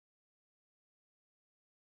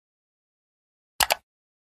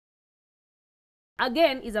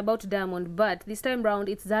again is about Diamond, but this time round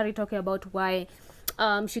it's Zari talking about why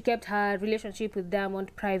she kept her relationship with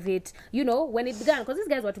Diamond private, you know, when it began, because these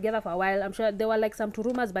guys were together for a while. I'm sure there were like some two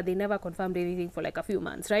rumors, but they never confirmed anything for like a few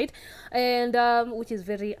months, right? And which is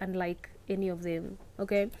very unlike any of them.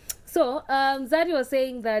 Okay, so Zari was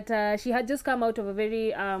saying that she had just come out of a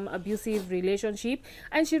very abusive relationship,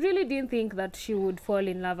 and she really didn't think that she would fall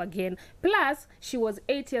in love again. Plus, she was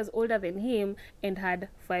 8 years older than him and had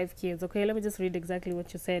 5 kids. Okay, let me just read exactly what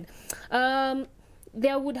she said.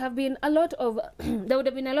 There would have been a lot of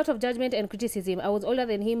judgment and criticism. I was older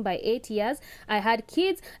than him by 8 years. I had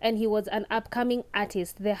kids, and he was an upcoming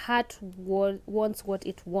artist. The heart wants what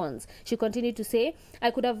it wants. She continued to say, I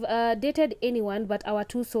could have dated anyone, but our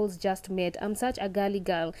two souls just met. I'm such a girly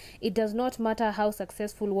girl. It does not matter how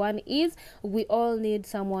successful one is. We all need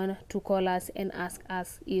someone to call us and ask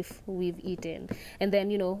us if we've eaten. And then,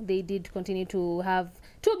 you know, they did continue to have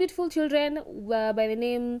 2 beautiful children by the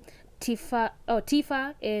name Tifa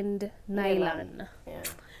and Nylan.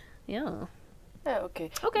 Yeah. Okay.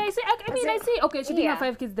 Okay, I see. Okay, she didn't have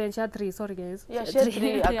 5 kids then. She had 3. Sorry, guys. Yeah, she had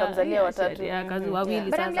 3. Akamzalia watatu. Yeah, because wawili.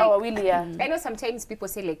 But I'm like, I know sometimes people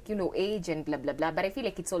say like, you know, age and blah, blah, blah. But I feel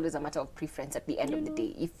like it's always a matter of preference at the end of the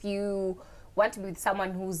day. If you want to be with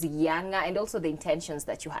someone who's younger, and also the intentions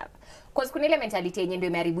that you have, because kuna ile mentality yenye ndio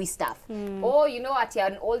imeharibu stuff. Oh, you know, at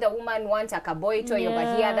an older woman wants a boy toy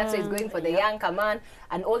over here, that's why he's going for the younger man.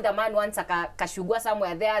 An older man wants a kashugwa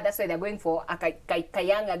somewhere there, that's why they're going for a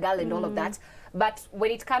younger girl and all of that. But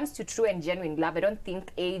when it comes to true and genuine love, I don't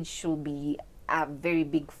think age should be a very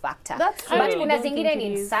big factor. That's true. But kuna zingine ni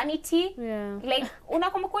insanity. Yeah. Like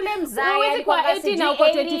unakumbuka ule mzaya Huwezi kuwa 18 na uko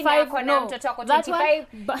 25, no. mtoto wako That's 25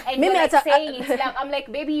 and Mimi you're like hata- saying it's love. I'm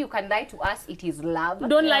like, baby, you can lie to us, it is love.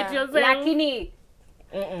 Don't lie to yourself. Lakini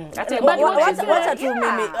But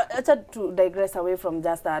what's to digress away from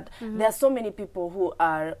just that, there are so many people who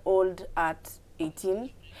are old at 18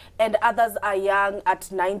 and others are young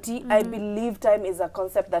at 90. I believe time is a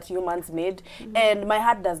concept that humans made, and my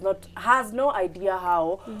heart has no idea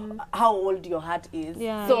how old your heart is.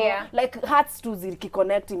 Yeah. So Yeah. like hearts to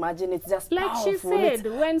connect, imagine it's just Like powerful. she said,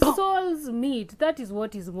 when souls meet, that is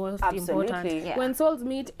what is most Absolutely, important. yeah. When souls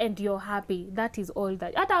meet and you're happy, that is all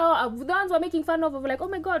that. The ones who are making fun of like, oh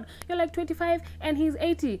my God, you're like 25 and he's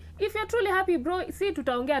 80. If you're truly happy, bro, see,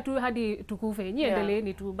 tutaongea tu hadi tukufe. Nyie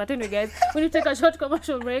endeleeni tu. But anyway, guys, we need to take a short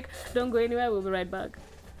commercial break. Don't go anywhere. We'll be right back.